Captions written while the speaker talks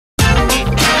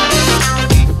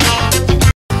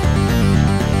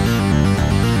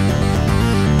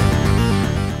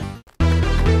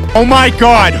Oh my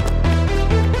god!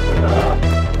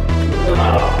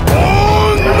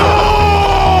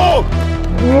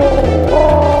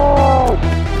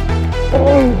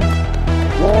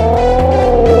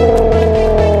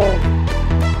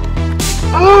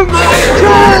 Oh my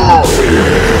god!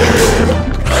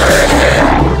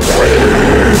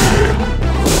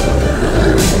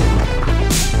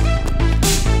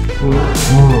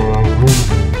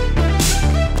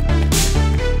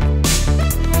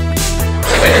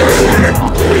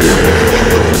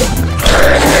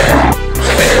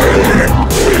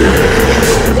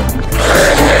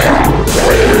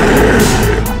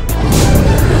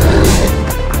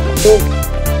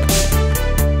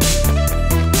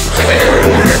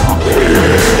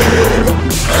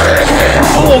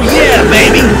 Oh yeah,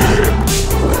 baby!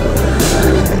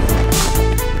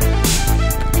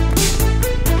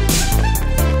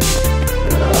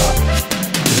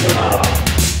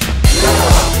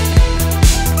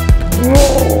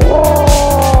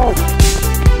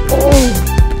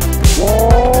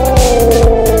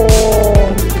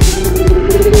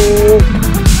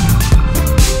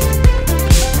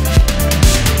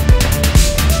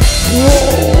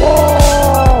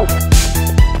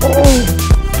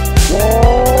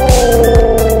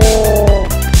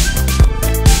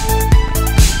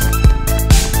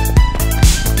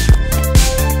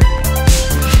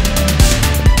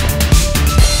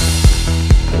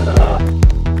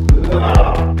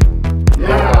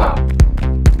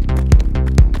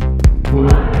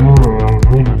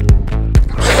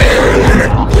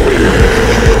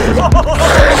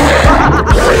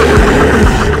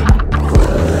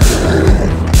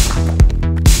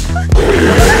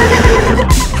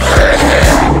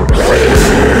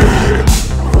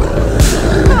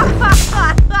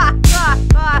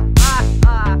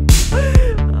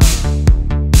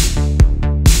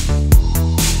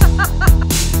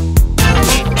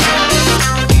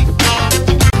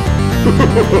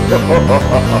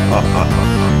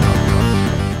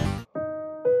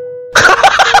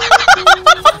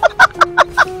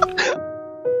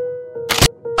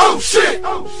 Oh shit!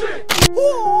 Oh shit!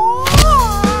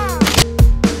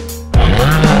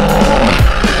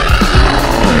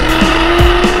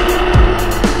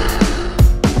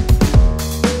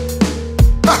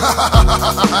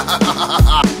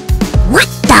 What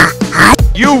the heck?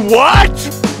 You what?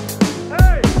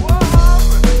 Hey, what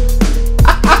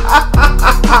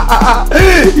happened?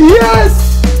 Yes!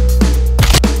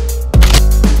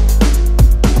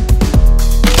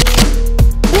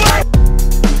 What?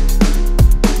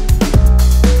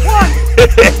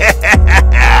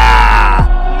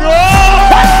 No!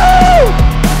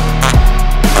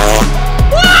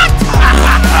 What?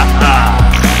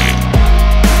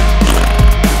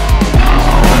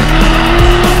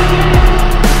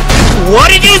 What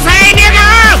did you say,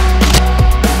 nigga?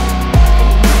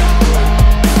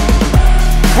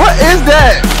 What is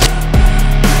that?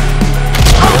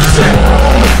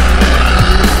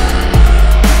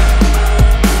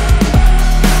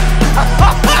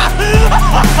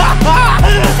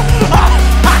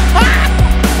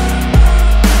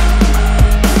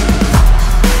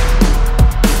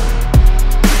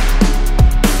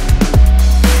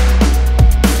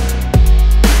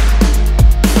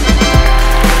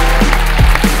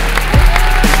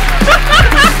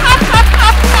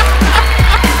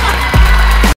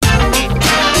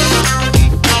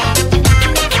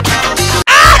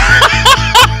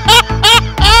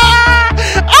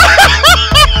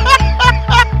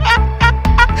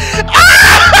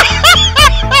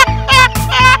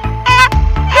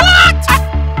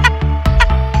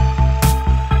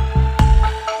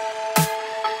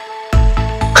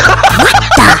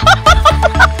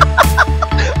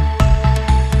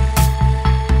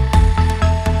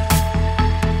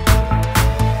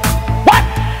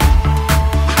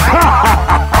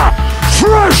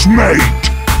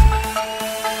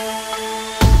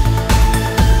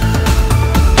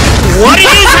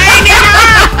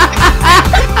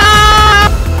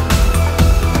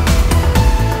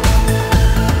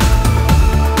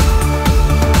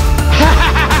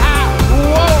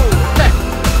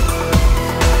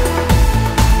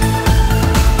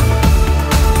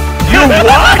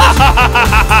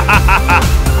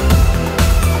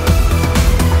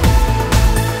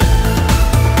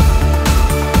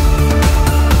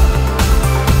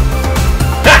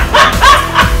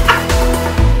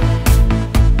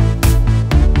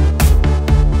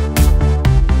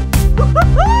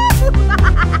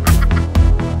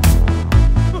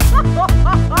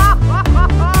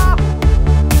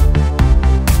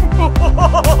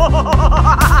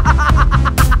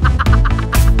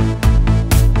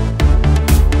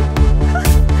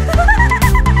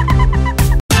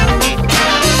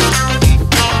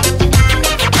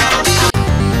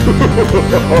 Oh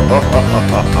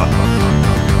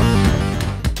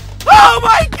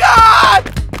my God!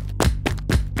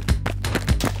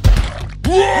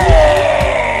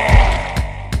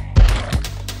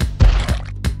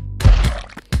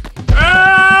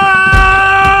 Ah!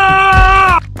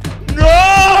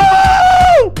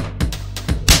 No!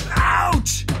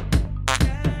 Ouch!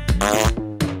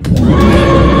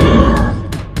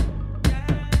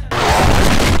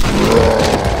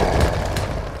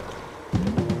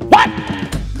 What?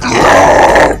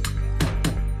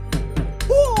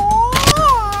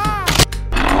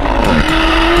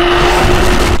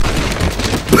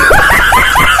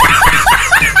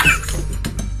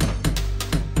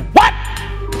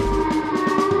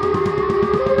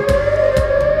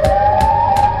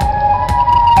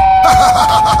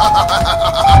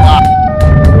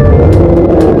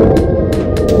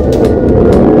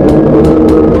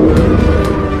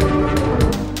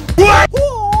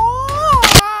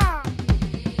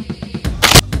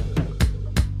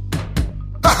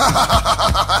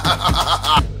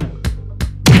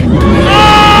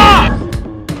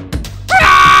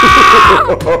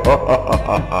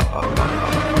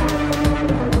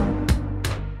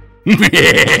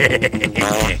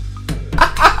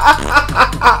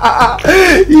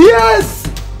 Yes!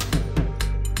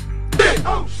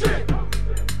 Oh shit!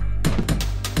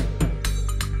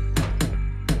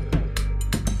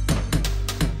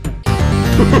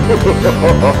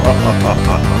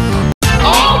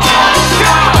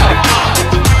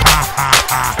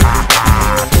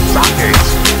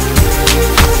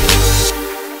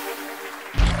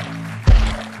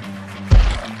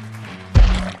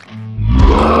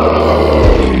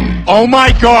 Oh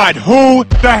my God, who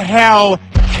the hell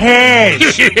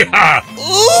cares?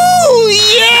 Ooh,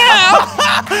 yeah!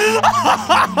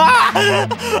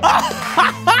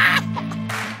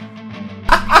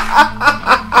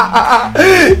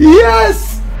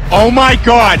 Yes! Oh my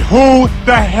God, who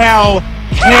the hell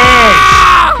cares?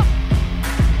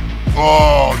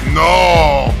 Oh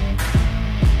no!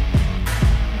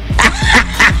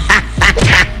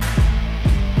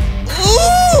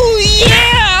 Ooh,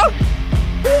 yeah!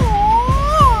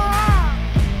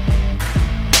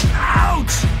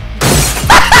 Ouch!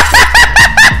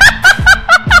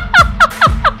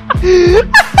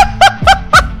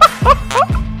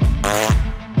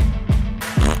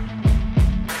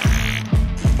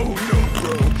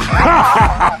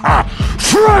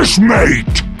 Fresh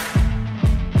mate!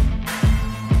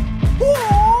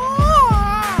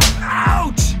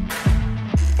 Ouch!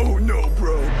 Oh no,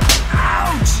 bro.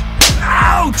 Ouch!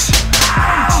 Ouch!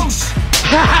 Ouch!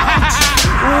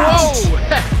 Whoa!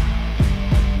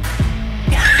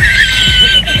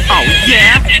 Oh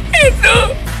yeah!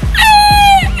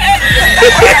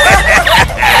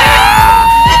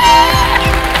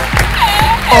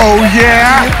 Oh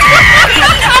yeah!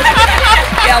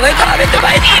 Ja, men ta det inte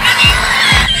bara